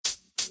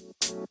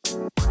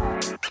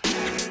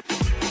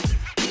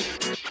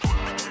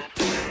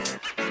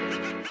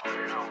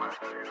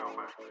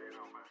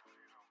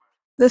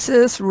This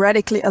is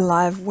Radically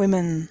Alive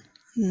Women,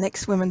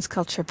 Next Women's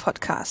Culture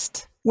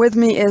podcast. With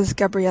me is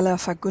Gabriela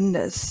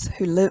Fagundes,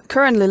 who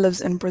currently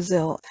lives in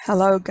Brazil.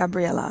 Hello,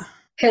 Gabriela.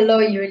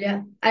 Hello,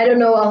 Julia. I don't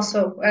know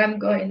also where I'm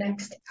going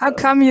next. How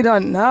come you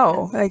don't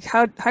know? Like,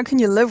 how can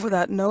you live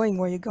without knowing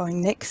where you're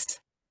going next?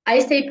 I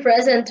stay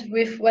present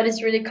with what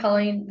is really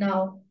calling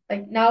now.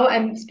 Like now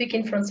I'm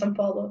speaking from São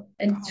Paulo,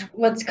 and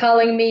what's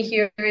calling me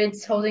here,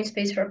 it's holding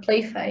space for a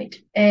play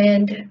fight.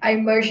 And I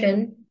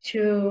immersion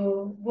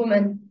to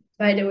woman,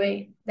 by the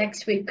way,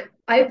 next week.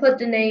 I put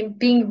the name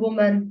Being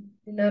Woman,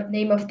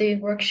 name of the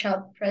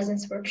workshop,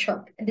 presence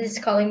workshop. And this is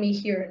calling me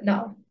here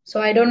now.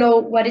 So I don't know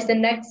what is the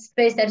next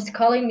space that is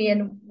calling me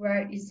and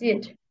where is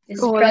it?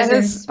 Well, that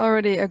is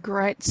already a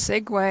great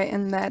segue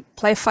in that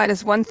play fight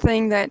is one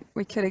thing that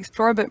we could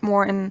explore a bit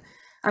more. And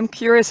I'm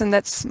curious, and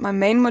that's my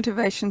main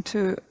motivation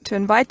to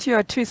invite you,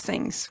 are two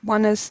things.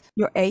 One is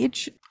your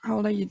age. How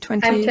old are you?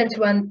 20? I'm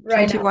 21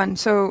 right 21. Now.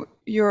 So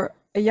you're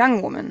a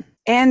young woman.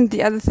 And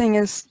the other thing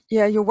is,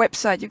 your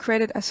website.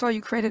 I saw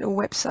you created a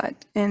website,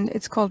 and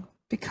it's called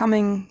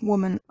Becoming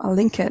Woman. I'll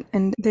link it.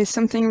 And there's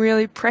something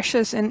really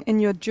precious in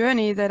your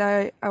journey that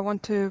I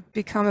want to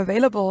become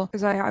available,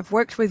 because I've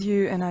worked with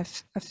you and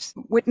I've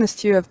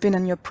witnessed you, I've been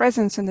in your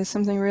presence, and there's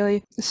something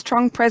really, a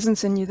strong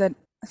presence in you that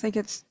I think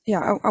it's,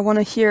 I want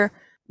to hear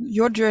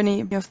your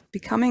journey of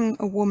becoming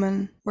a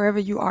woman wherever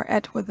you are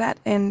at with that,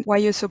 and why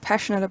you're so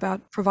passionate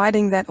about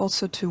providing that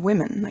also to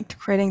women, like to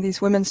creating these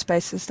women's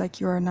spaces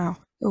like you are now.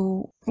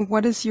 So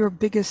what is your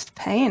biggest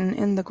pain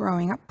in the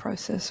growing up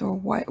process, or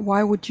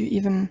why would you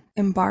even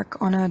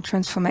embark on a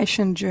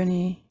transformation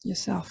journey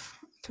yourself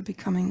to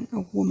becoming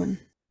a woman?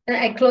 And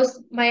I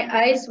closed my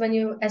eyes when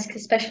you ask,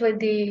 especially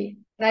the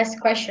last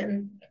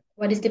question,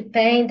 what is the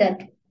pain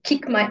that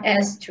kicked my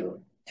ass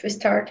to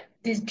start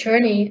this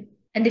journey?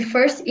 And the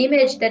first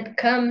image that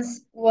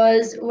comes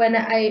was when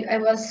I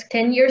was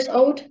 10 years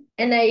old,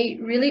 and I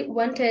really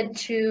wanted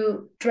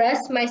to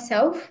dress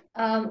myself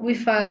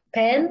with a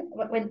pen,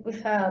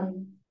 with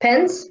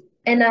pens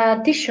and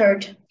a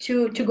t-shirt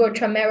to go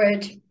to a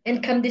marriage.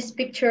 And come this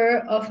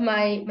picture of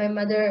my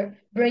mother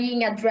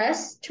bringing a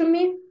dress to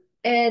me,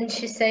 and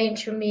she's saying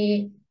to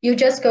me, "You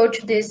just go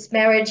to this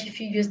marriage if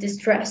you use this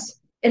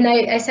dress." And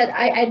I said,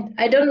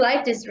 I don't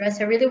like this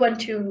dress. I really want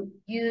to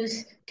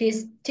use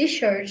this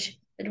t-shirt.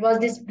 It was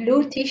this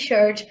blue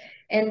t-shirt,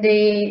 and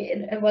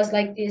it was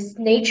like this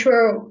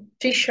natural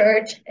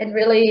t-shirt and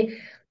really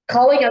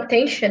calling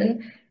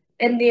attention.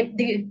 And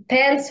the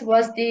pants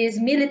was these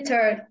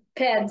military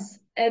pants.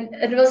 And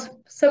it was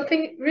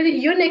something really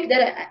unique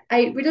that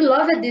I really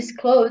loved these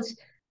clothes.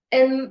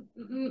 And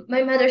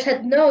my mother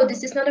said, no,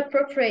 this is not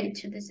appropriate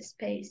to this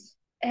space.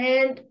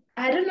 And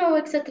I don't know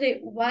exactly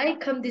why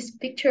come this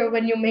picture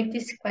when you make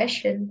this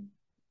question.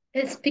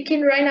 And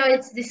speaking right now,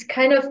 it's this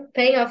kind of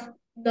pain of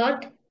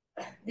not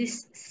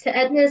this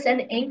sadness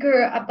and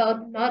anger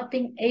about not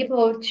being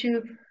able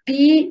to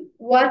be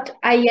what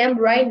I am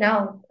right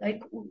now.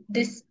 Like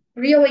this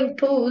real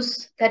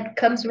impulse that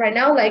comes right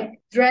now, like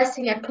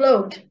dressing a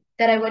cloth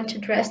that I want to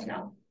dress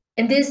now.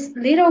 And this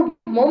little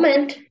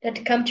moment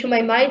that come to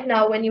my mind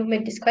now when you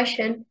make this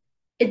question,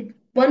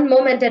 one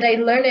moment that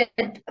I learned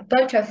a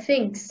bunch of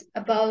things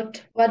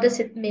about what does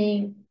it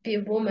mean be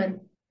a woman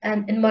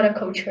and in modern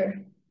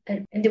culture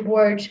and in the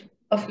world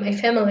of my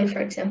family, for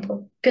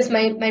example. Because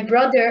my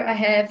brother, I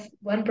have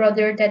one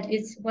brother that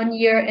is 1.5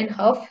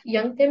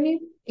 years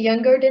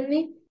younger than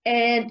me,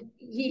 and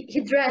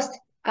he dressed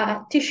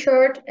a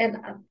t-shirt and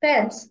a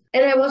pants,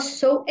 and I was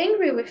so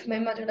angry with my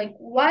mother, like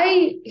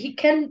why he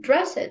can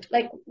dress it,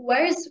 like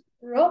where is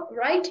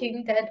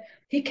writing that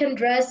he can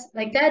dress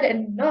like that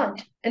and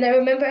not. And I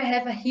remember I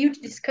have a huge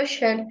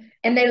discussion,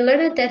 and I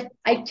learned that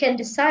I can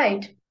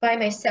decide by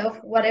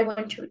myself what I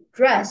want to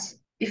dress.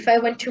 If I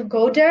want to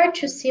go there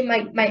to see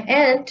my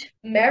aunt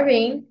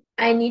marrying,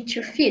 I need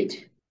to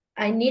fit.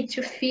 I need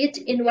to fit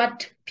in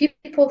what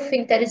people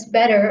think that is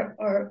better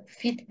or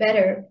fit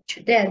better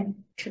to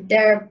them, to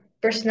their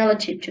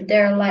personality, to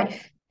their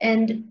life.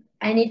 And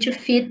I need to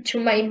fit to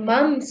my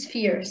mom's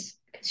fears.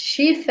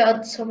 She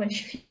felt so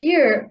much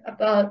fear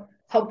about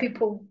how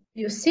people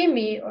will see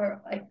me, or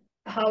like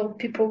how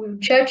people will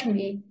judge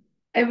me.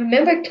 I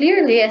remember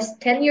clearly as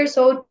 10 years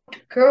old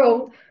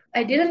girl,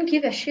 I didn't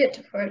give a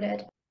shit for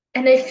that.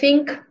 And I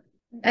think,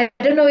 I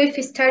don't know if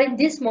it started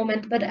this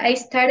moment, but I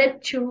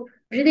started to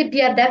really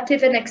be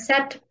adaptive and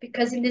accept,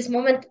 because in this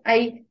moment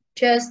I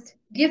just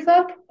give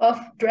up of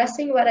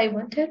dressing what I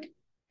wanted,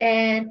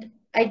 and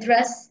I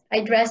dressed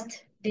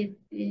the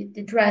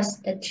dress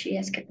that she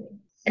asked me,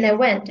 and I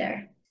went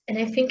there. And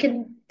I think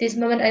in this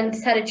moment I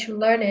started to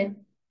learn it,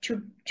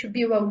 to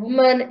be a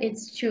woman,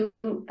 it's to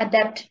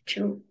adapt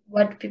to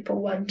what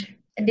people want.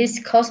 And this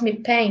caused me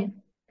pain.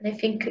 And I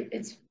think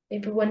it's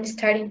maybe one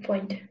starting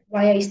point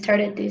why I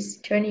started this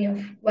journey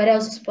of what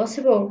else is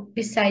possible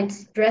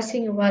besides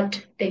dressing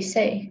what they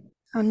say.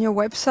 On your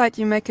website,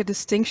 you make a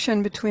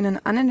distinction between an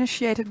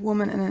uninitiated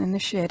woman and an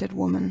initiated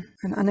woman.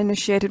 an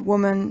uninitiated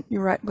woman,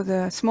 you write with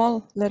a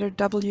small letter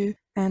W,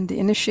 and the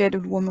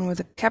initiated woman with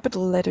a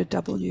capital letter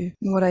W.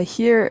 And what I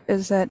hear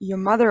is that your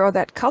mother, or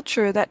that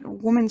culture, that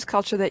woman's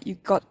culture that you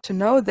got to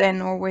know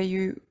then, or where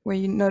you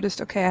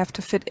noticed, okay, I have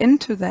to fit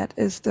into that,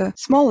 is the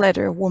small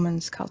letter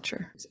woman's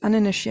culture. It's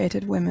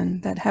uninitiated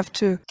women that have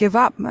to give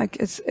up. Like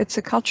it's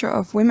a culture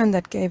of women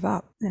that gave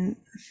up. And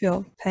I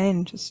feel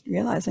pain just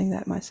realizing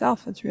that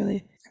myself. It's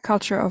really a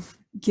culture of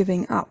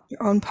giving up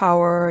your own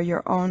power,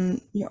 your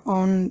own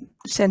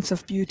sense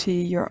of beauty,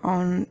 your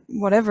own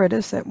whatever it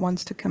is that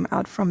wants to come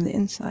out from the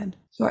inside.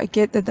 So I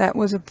get that that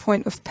was a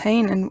point of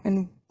pain.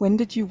 And when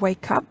did you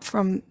wake up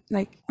from,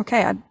 like,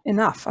 okay,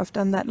 enough, I've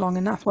done that long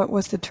enough? What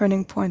was the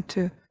turning point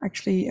to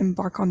actually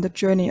embark on the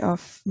journey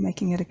of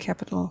making it a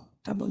capital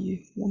W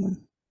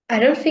woman? I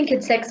don't think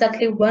it's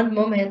exactly one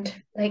moment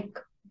like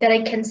that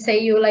I can say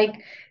you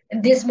like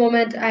this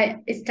moment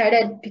it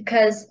started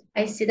because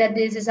I see that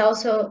this is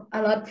also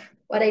a lot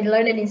what I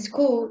learned in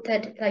school,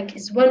 that like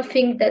is one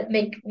thing that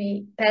make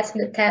me pass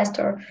in the test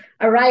or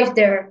arrive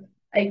there.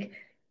 Like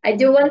I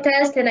do one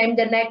test and I'm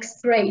the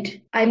next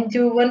grade. I'm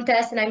do one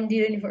test and I'm the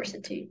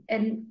university.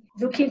 And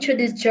looking through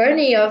this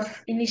journey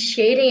of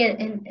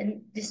initiating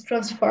and this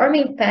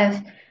transforming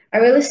path, I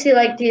really see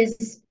like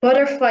this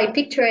butterfly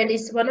picture, and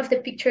it's one of the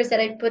pictures that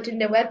I put in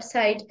the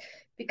website,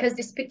 because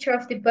this picture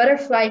of the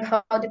butterfly,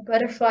 how the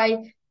butterfly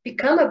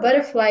become a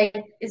butterfly,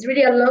 is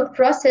really a long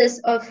process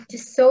of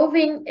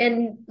dissolving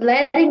and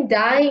letting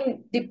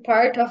dying the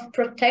part of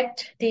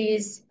protect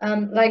this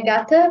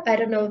ligata. I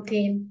don't know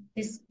the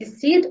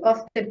seed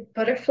of the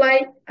butterfly.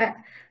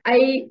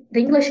 The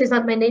English is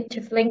not my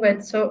native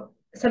language, so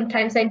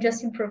sometimes I'm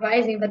just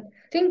improvising, but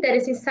I think that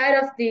is inside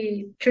of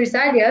the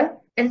chrysalia,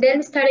 and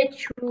then started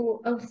to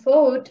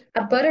unfold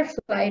a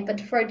butterfly. But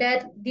for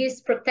that,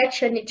 this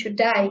protection need to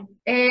die.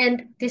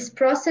 And this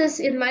process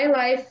in my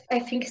life, I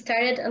think,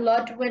 started a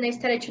lot when I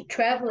started to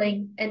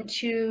traveling and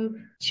to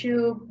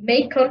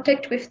make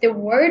contact with the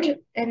world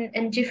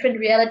and different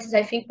realities.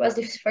 I think was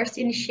the first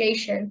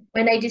initiation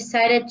when I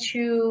decided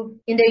to,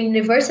 in the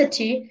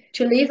university,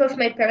 to leave of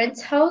my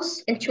parents'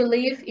 house and to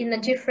live in a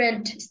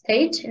different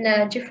state, in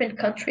a different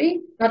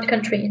country, not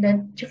country, in a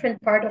different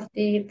part of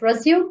the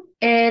Brazil.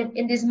 And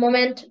in this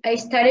moment, I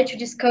started to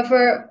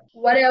discover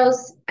what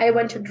else I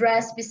want to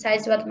dress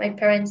besides what my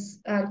parents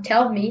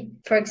tell me,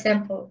 for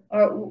example,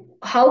 or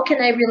how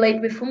can I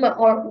relate with women,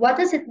 or what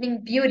does it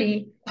mean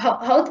beauty?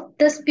 How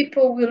does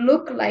people will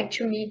look like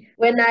to me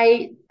when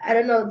I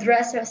don't know,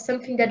 dress as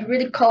something that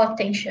really call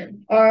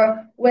attention,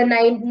 or when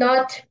I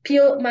not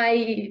peel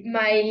my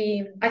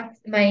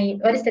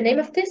what is the name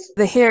of this?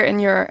 The hair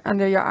in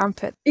under your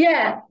armpit.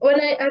 Yeah, when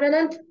I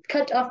don't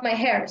cut off my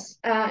hairs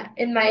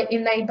in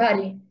my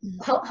body.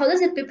 How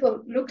does it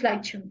people look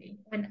like to me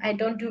when I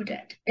don't do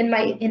that? In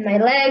my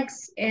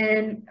legs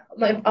and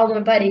all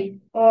my body,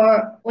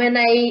 or when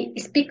I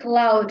speak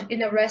loud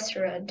in a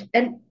restaurant,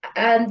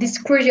 and this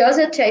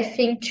curiosity, I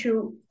think,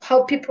 to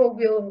how people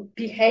will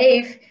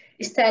behave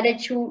started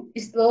to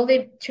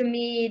slowly to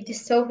me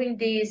dissolving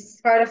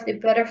this part of the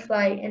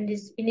butterfly, and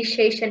this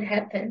initiation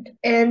happened.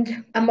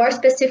 And a more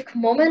specific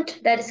moment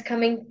that is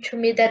coming to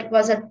me that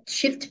was a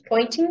shift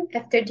pointing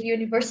after the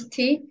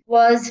university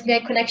was my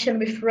connection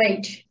with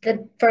rage. That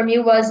for me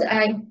was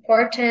an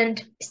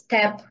important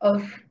step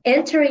of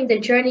entering the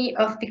journey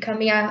of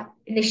becoming a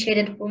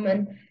initiated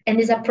woman, and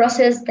is a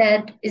process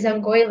that is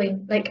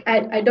ongoing. Like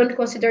I don't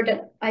consider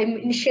that I'm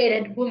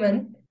initiated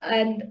woman,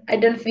 and I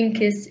don't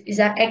think is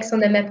an X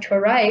on the map to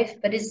arrive,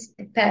 but it's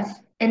the path.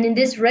 And in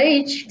this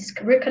rage, this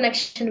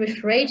reconnection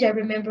with rage, I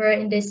remember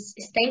in this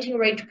staging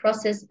rage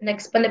process in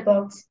Expanded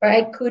Box, where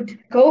I could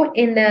go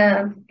in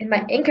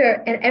my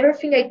anger, and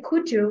everything I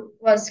could do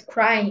was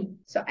crying.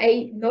 So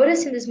I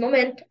noticed in this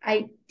moment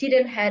I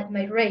didn't had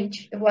my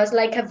rage. It was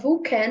like a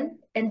volcano,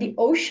 and the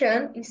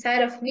ocean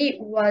inside of me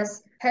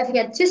was having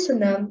a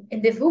tsunami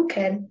in the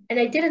volcano, and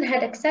I didn't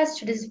have access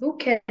to this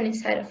volcano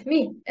inside of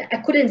me. I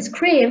couldn't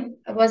scream.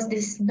 I was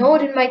this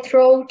note in my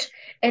throat,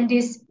 and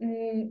this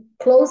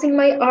closing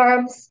my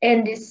arms,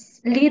 and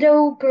this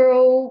little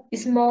girl,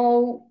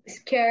 small,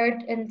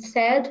 scared, and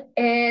sad.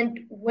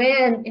 And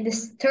when in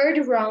this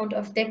third round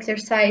of the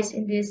exercise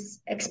in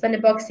this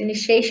expanded box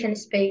initiation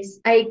space,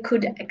 I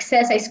could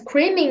access a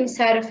screaming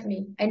inside of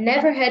me. I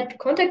never had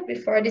contact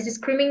before. This is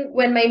screaming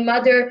when my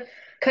mother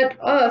cut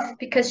off,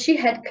 because she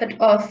had cut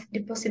off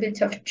the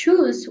possibility of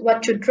choose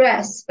what to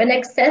dress. When I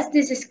access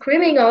this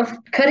screaming of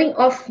cutting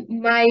off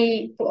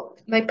my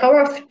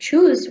power of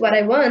choose what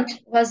I want,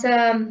 was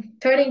a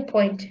turning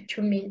point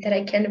to me that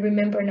I can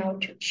remember now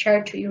to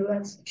share to you,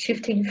 as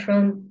shifting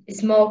from a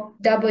small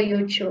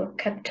W to a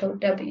capital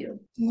W.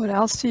 What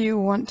else do you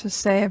want to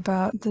say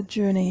about the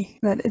journey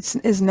that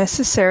is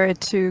necessary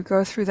to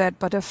go through that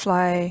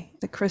butterfly,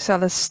 the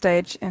chrysalis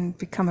stage, and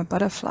become a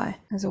butterfly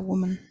as a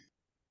woman?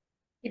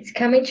 It's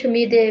coming to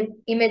me the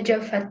image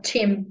of a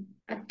team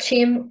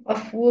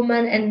of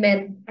women and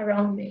men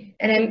around me.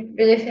 And I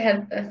really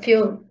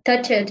feel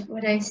touched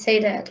when I say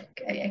that.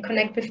 I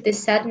connect with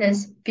this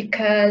sadness,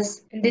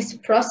 because in this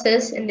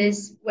process, in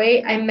this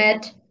way,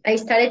 I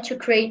started to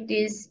create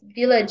this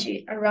village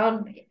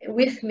around me,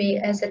 with me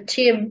as a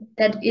team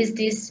that is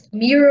this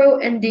mirror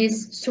and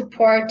this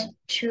support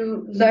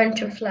to learn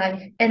to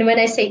fly. And when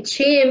I say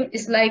team,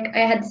 it's like I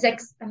had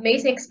this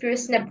amazing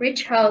experience in a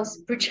bridge house.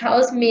 Bridge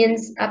house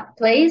means a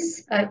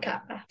place, like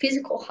a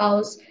physical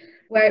house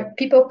where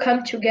people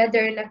come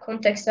together in a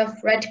context of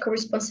radical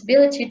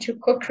responsibility to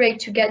co-create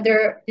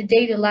together the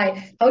daily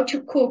life. How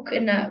to cook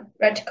in a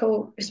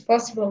radical,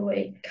 responsible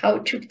way, how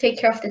to take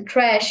care of the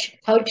trash,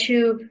 how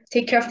to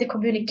take care of the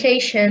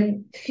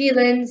communication,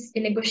 feelings, the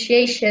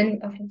negotiation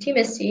of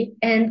intimacy.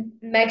 And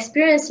my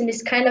experience in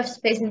this kind of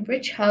space in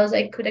Bridge House,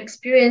 I could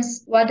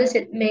experience what does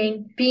it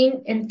mean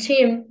being in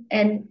team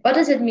and what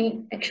does it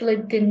mean actually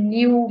the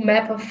new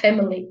map of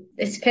family.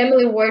 This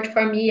family word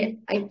for me,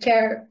 I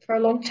care for a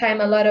long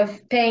time, a lot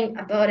of pain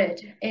about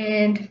it.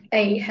 And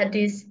I had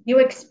this new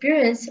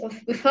experience of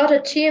without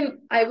a team,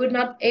 I would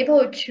not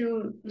able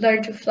to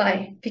learn to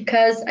fly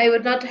because I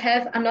would not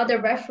have another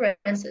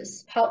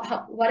references.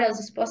 What else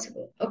is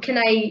possible? How can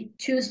I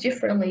choose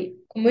differently,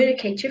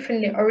 communicate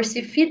differently, or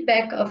receive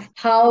feedback of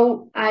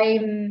how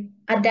I'm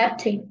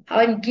adapting, how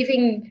I'm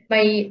giving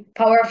my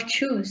power of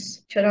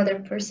choose to another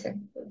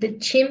person. The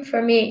team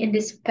for me in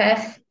this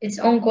path is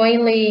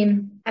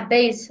ongoingly a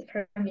base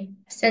for me,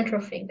 a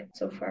central thing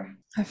so far.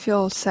 I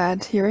feel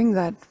sad hearing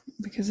that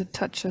because it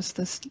touches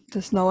this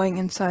knowing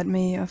inside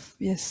me of,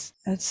 yes,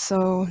 it's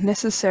so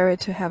necessary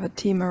to have a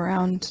team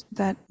around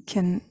that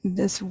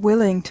is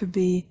willing to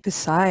be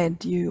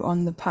beside you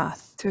on the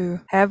path, to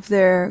have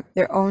their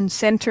own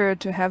center,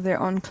 to have their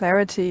own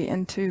clarity,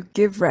 and to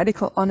give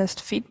radical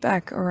honest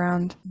feedback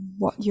around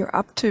what you're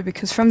up to,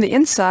 because from the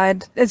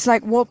inside it's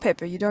like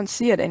wallpaper, you don't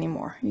see it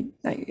anymore.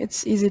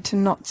 It's easy to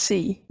not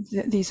see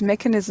these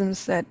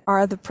mechanisms that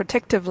are the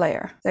protective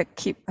layer that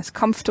keep us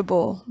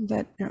comfortable,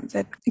 that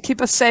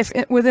keep us safe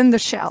within the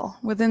shell,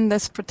 within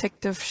this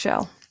protective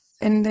shell.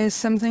 And there's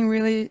something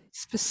really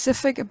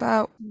specific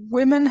about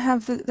women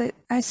have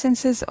I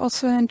sense there's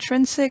also an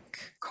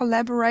intrinsic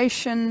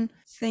collaboration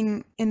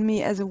thing in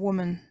me as a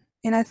woman.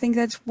 And I think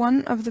that's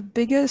one of the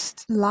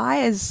biggest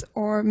lies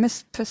or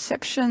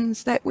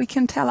misperceptions that we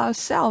can tell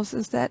ourselves,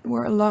 is that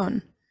we're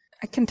alone.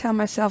 I can tell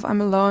myself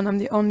I'm alone. I'm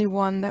the only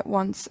one that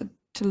wants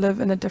to live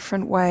in a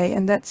different way.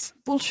 And that's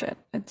bullshit.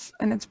 It's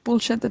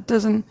bullshit that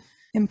doesn't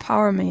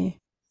empower me.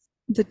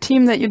 The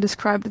team that you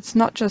described, it's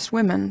not just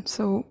women.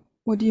 So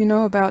what do you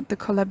know about the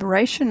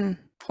collaboration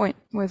point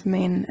with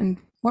men, and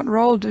what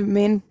role do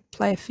men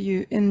play for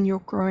you in your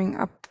growing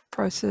up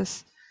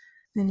process,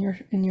 in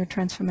your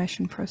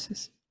transformation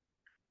process?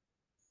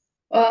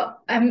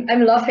 Well, I'm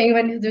laughing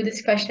when you do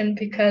this question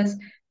because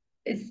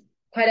it's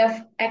quite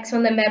a X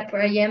on the map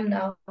where I am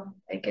now.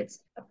 Like it's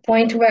a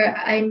point where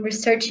I'm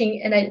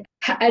researching and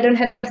I don't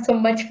have so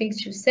much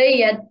things to say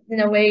yet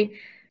in a way.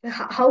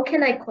 How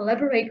can I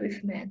collaborate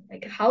with men?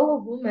 Like how a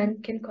woman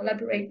can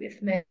collaborate with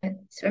men?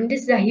 So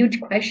this is a huge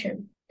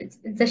question. It's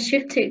a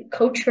shifted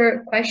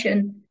culture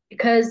question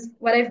because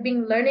what I've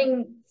been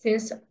learning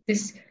since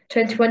this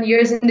 21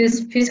 years in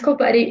this physical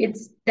body,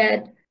 it's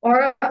that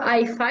or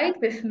I fight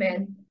with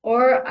men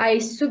or I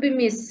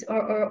submiss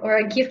or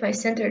I give my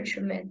center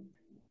to men.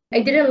 I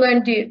didn't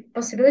learn the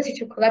possibility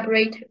to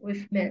collaborate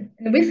with men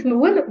and with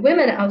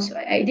women also.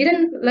 I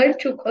didn't learn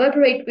to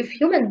collaborate with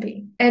human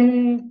beings.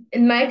 And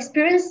in my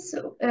experience,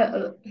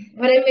 what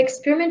I'm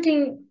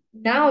experimenting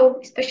now,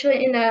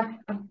 especially in a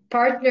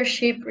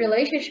partnership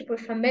relationship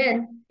with a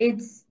man,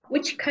 it's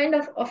which kind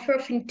of offer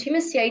of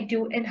intimacy I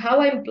do and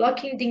how I'm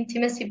blocking the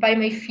intimacy by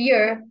my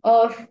fear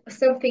of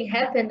something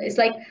happen. It's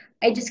like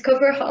I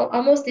discover how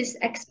almost this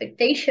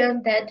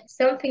expectation that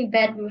something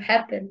bad will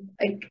happen.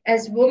 Like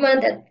as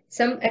woman that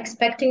some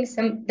expecting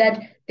some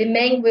that the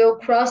man will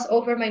cross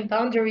over my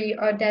boundary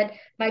or that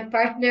my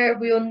partner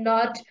will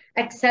not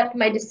accept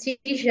my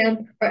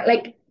decision or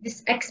like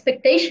this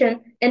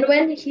expectation. And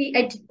when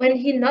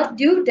he not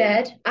do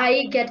that,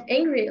 I get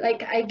angry,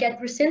 like I get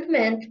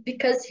resentment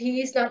because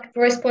he is not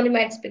corresponding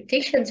my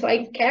expectation. So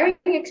I'm carrying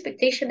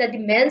expectation that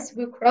demands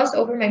will cross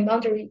over my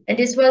boundary. And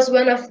this was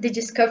one of the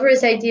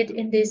discoveries I did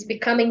in this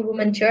becoming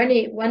woman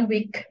journey, 1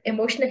 week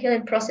emotional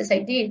healing process I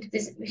did.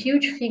 This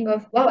huge thing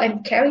of wow,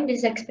 I'm carrying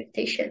this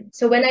expectation.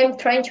 So when I'm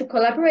trying to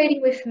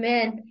collaborating with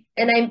men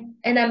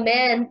and a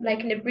man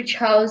like in a bridge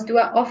house do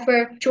I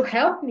offer to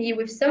help me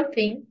with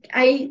something,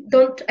 I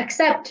don't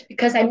accept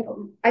because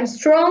I'm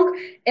strong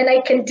and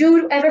I can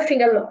do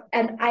everything alone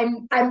and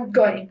I'm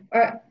going.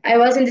 Or I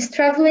was in this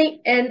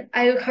traveling and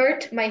I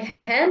hurt my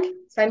hand.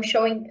 So I'm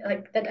showing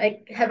like that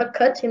I have a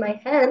cut in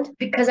my hand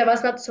because I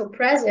was not so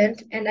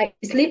present and I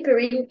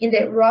slippery in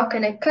the rock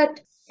and I cut.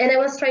 And I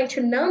was trying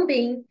to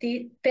numbing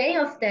the pain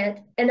of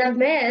that. And a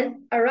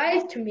man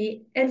arrived to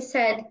me and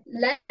said,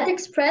 let's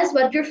express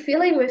what you're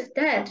feeling with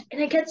that.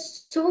 And I get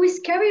so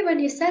scary when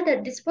he said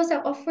that. This was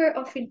an offer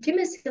of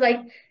intimacy, like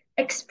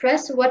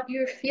express what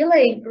you're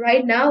feeling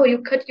right now. You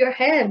cut your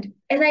hand.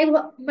 And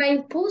my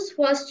impulse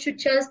was to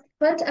just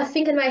put a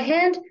thing in my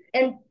hand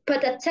and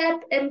put a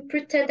tap and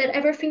pretend that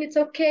everything is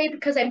okay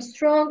because I'm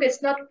strong.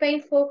 It's not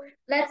painful.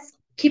 Let's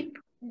keep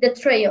the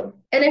trail.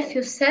 And I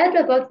feel sad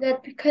about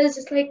that because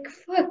it's like,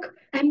 fuck,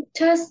 I'm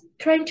just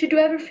trying to do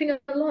everything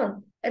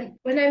alone. And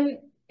when I'm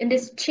in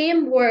this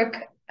teamwork,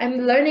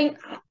 I'm learning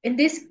in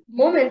this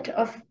moment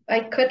of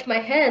I cut my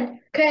hand,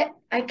 okay,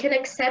 I can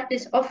accept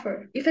this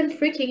offer. Even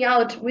freaking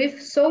out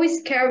with so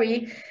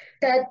scary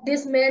that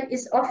this man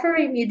is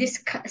offering me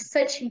this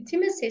such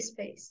intimacy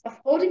space of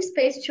holding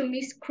space to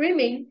me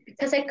screaming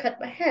because I cut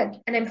my hand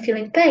and I'm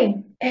feeling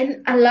pain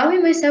and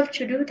allowing myself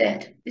to do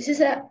that. This is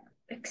a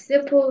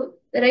example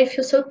that I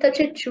feel so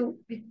touched to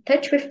be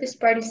touched with this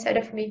part inside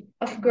of me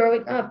of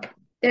growing up.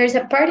 There's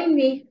a part in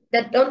me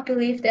that don't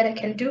believe that I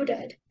can do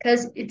that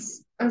because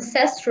it's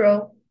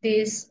ancestral,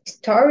 this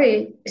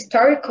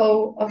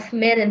historical of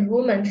man and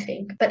woman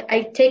thing. But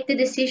I take the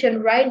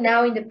decision right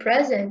now in the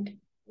present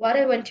what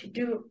I want to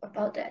do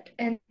about that.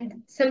 And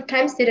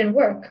sometimes didn't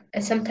work,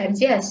 and sometimes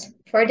yes.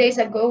 4 days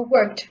ago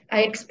worked.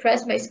 I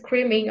expressed my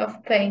screaming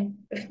of pain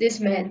with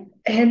this man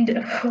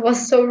and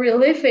was so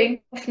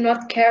relieving of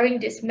not carrying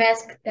this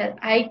mask that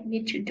I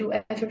need to do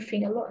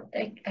everything alone.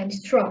 Like I'm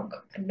strong.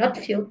 I'm not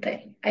feel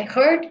pain. I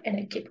heard and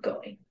I keep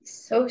going.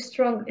 It's so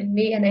strong in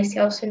me, and I see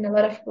also in a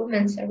lot of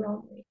women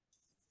around me.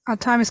 Our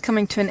time is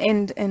coming to an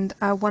end, and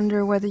I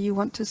wonder whether you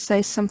want to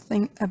say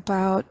something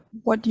about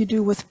what you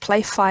do with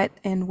play fight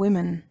and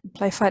women.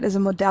 Play fight is a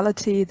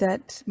modality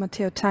that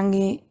Matteo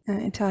Tanghi,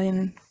 an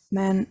Italian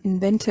man,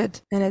 invented,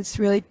 and it's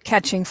really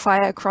catching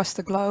fire across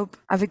the globe.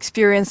 I've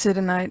experienced it,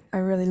 and I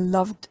really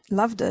loved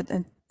it.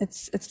 And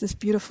it's this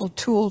beautiful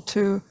tool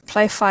to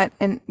play fight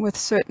and with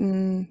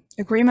certain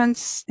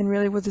agreements, and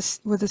really with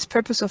this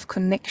purpose of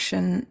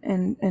connection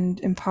and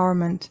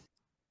empowerment.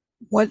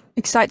 What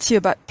excites you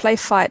about play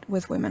fight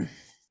with women?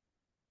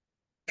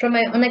 From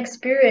my own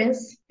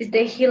experience, is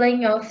the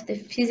healing of the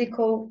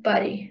physical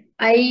body.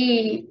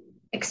 I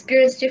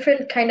experienced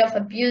different kind of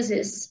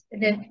abuses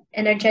in the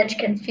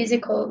energetic and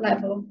physical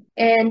level,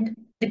 and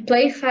the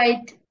play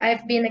fight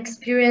I've been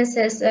experienced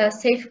as a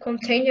safe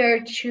container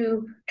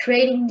to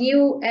creating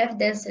new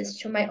evidences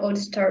to my old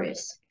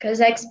stories. Because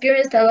I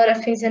experienced a lot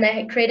of things and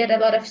I created a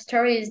lot of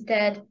stories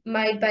that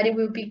my body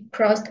will be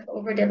crossed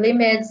over the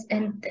limits,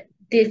 and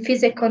the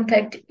physical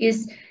contact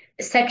is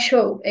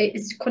sexual,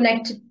 it's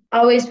connected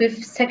always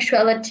with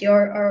sexuality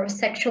or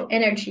sexual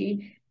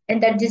energy,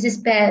 and that this is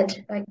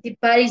bad. Like the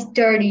body is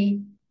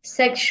dirty,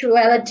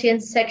 sexuality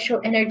and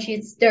sexual energy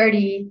is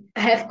dirty.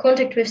 I have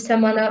contact with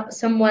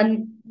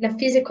someone in a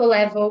physical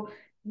level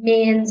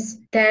means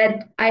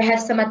that I have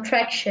some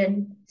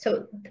attraction.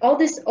 So all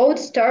these old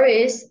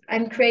stories,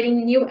 I'm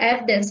creating new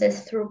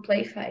evidences through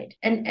play fight.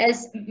 And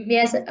as me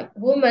as a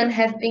woman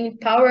have been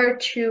empowered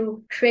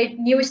to create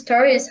new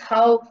stories,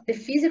 how the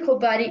physical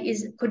body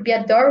could be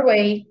a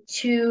doorway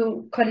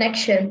to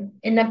connection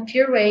in a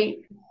pure way,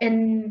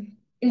 and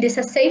in this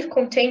a safe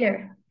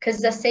container. Because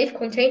it's a safe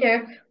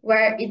container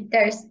where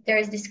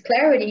there's this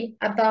clarity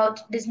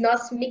about this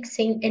not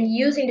mixing and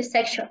using the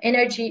sexual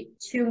energy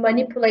to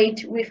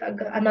manipulate with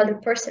another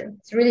person.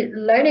 It's really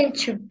learning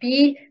to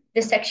be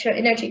the sexual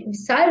energy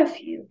inside of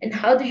you, and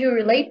how do you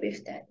relate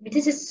with that.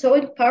 This is so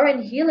empowering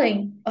and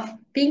healing of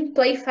being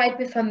play fight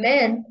with a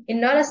man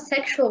in not a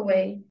sexual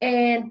way,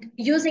 and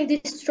using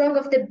this strong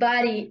of the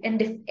body and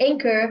the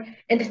anger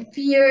and the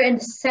fear and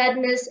the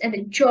sadness and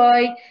the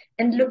joy,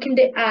 and looking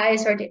the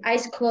eyes or the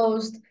eyes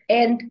closed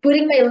and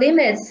putting my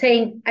limits,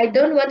 saying, I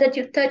don't want that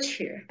you touch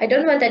here. I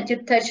don't want that you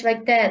touch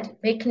like that,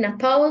 making a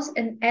pause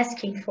and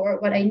asking for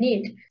what I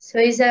need. So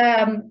it's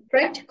a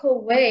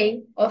practical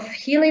way of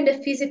healing the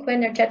physical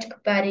energetic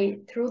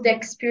body through the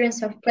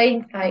experience of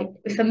playing fight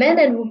with a man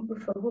and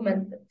with a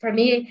woman. For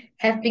me,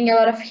 have been a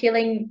lot of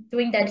healing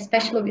doing that,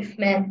 especially with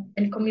men,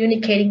 and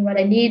communicating what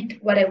I need,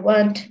 what I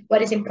want,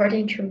 what is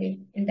important to me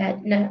in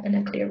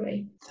a clear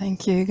way.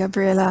 Thank you,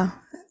 Gabriela.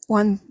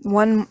 One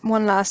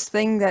last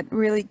thing that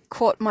really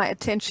caught my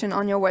attention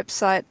on your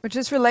website, which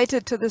is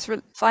related to this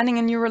finding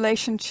a new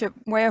relationship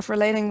way of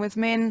relating with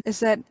men,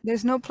 is that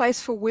there's no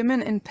place for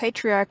women in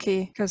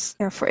patriarchy, because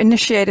for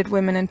initiated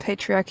women in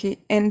patriarchy,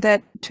 and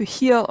that to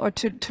heal or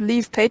to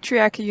leave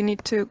patriarchy, you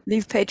need to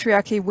leave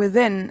patriarchy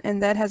within, and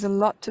that has a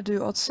lot to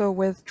do also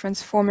with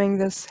transforming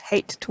this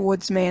hate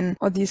towards men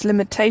or these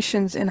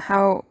limitations in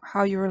how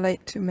you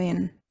relate to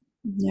men.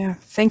 Yeah,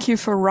 thank you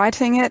for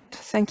writing it.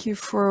 Thank you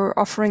for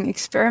offering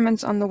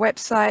experiments on the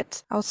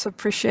website. I also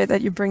appreciate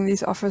that you bring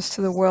these offers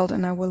to the world,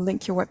 and I will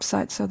link your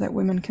website so that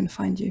women can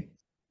find you.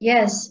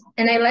 Yes,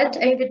 and I let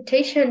an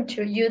invitation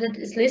to you that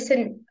is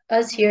listening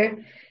us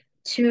here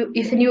to,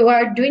 if you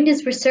are doing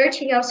this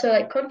researching, also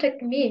like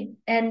contact me.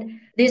 And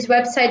this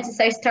website is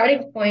a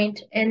starting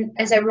point. And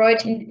as I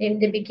wrote in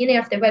the beginning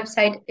of the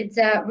website, it's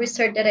a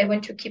research that I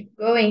want to keep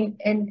going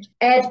and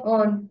add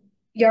on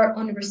your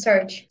own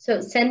research. So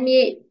send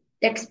me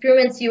the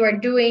experiments you are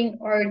doing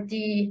or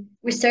the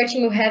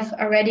researching you have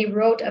already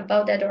wrote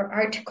about that or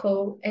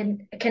article,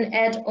 and I can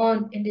add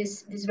on in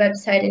this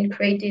website and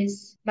create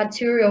this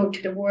material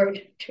to the world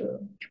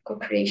to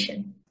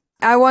co-creation.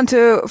 I want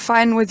to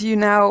find with you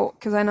now,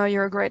 because I know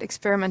you're a great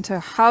experimenter.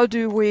 How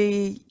do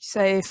we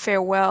say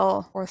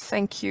farewell or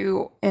thank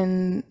you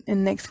in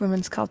Next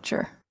Women's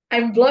culture?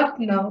 I'm blocked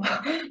now.